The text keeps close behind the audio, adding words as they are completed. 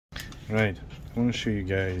Right, I want to show you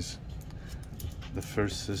guys the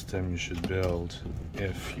first system you should build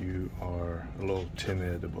if you are a little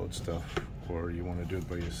timid about stuff or you want to do it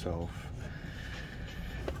by yourself.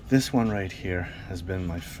 This one right here has been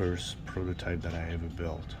my first prototype that I ever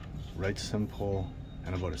built. Right, simple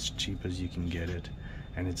and about as cheap as you can get it,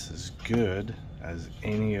 and it's as good as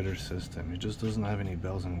any other system. It just doesn't have any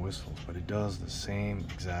bells and whistles, but it does the same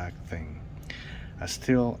exact thing. I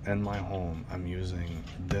still, in my home, I'm using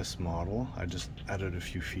this model. I just added a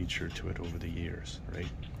few features to it over the years, right?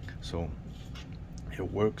 So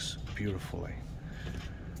it works beautifully.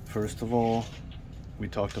 First of all, we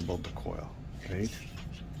talked about the coil, right?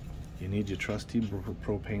 You need your trusty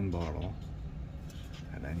propane bottle,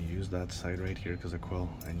 and then you use that side right here because the coil,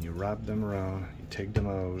 and you wrap them around, you take them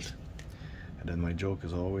out, and then my joke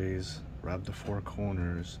is always wrap the four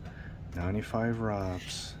corners, 95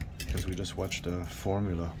 wraps, because we just watched the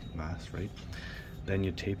formula mass, right? Then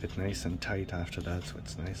you tape it nice and tight after that so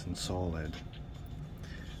it's nice and solid.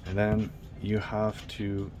 And then you have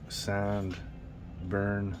to sand,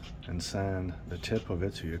 burn and sand the tip of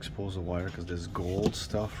it so you expose the wire, because this gold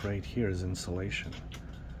stuff right here is insulation.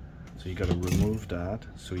 So you got to remove that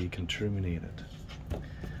so you can terminate it.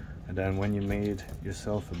 And then when you made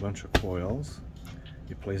yourself a bunch of coils,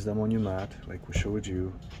 you place them on your mat like we showed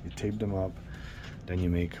you, you tape them up. Then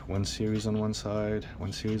you make one series on one side,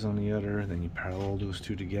 one series on the other, then you parallel those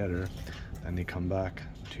two together, and they come back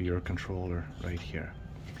to your controller right here.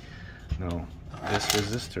 Now, this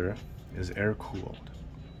resistor is air cooled,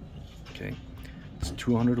 okay? It's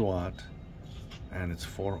 200 watt and it's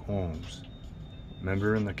 4 ohms.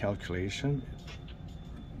 Remember in the calculation,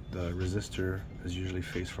 the resistor is usually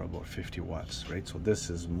phased for about 50 watts, right? So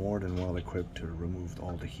this is more than well equipped to remove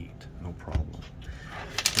all the heat, no problem.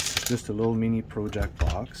 It's just a little mini project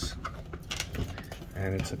box,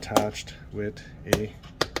 and it's attached with a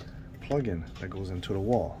plug-in that goes into the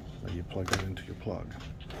wall that you plug it into your plug.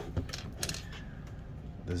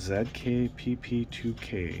 The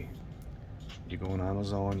ZK-PP2K, you go on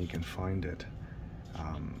Amazon, you can find it.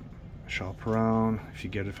 Shop around. If you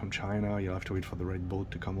get it from China, you'll have to wait for the right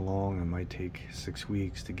boat to come along. It might take 6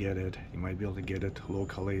 weeks to get it. You might be able to get it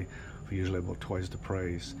locally for usually about twice the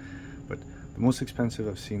price. But the most expensive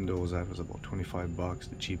I've seen those at was about 25 bucks.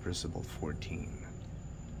 The cheapest about 14.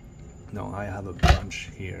 Now I have a bunch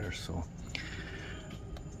here, so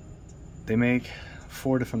they make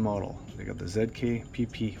 4 different models. They got the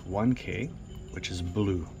ZK-PP1K, which is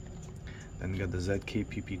blue. Then they got the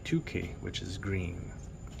ZK-PP2K, which is green.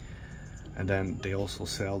 And then they also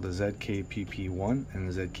sell the ZK-PP1 and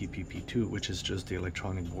the ZK-PP2, which is just the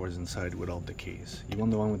electronic boards inside without the case. You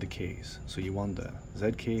want the one with the case, so you want the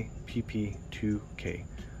ZK-PP2K.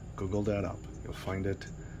 Google that up, you'll find it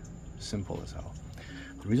simple as hell.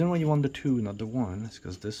 The reason why you want the 2, not the 1, is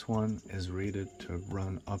because this one is rated to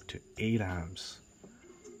run up to 8 amps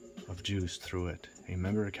of juice through it. And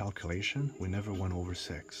remember the calculation? We never went over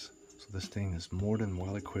 6. So this thing is more than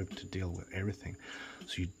well equipped to deal with everything.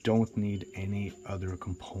 So you don't need any other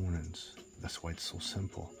components. That's why it's so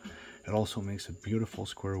simple. It also makes a beautiful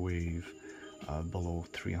square wave below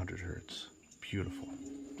 300 hertz. Beautiful.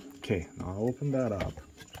 Okay, now I'll open that up.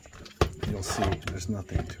 You'll see there's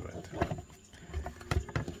nothing to it.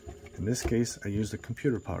 In this case, I used a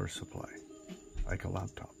computer power supply, like a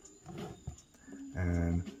laptop.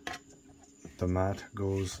 And the mat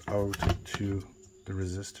goes out to the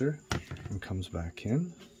resistor and comes back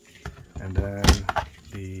in, and then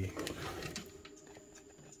the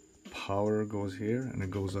power goes here and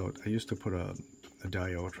it goes out. I used to put a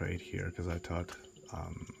diode right here because I thought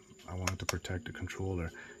I wanted to protect the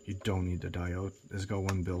controller. You don't need the diode. It's got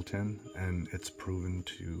one built in and it's proven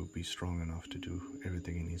to be strong enough to do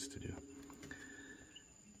everything it needs to do.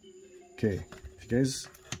 Okay, if you guys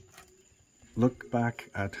look back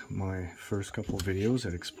at my first couple of videos,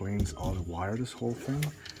 it explains how to wire this whole thing.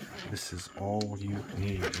 This is all you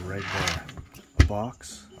need right there. A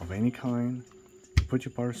box of any kind, you put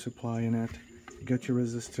your power supply in it, you got your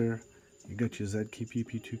resistor, you got your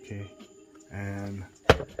ZK-PP2K, and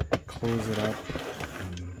close it up,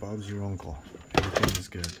 and Bob's your uncle. Everything is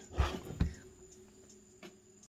good.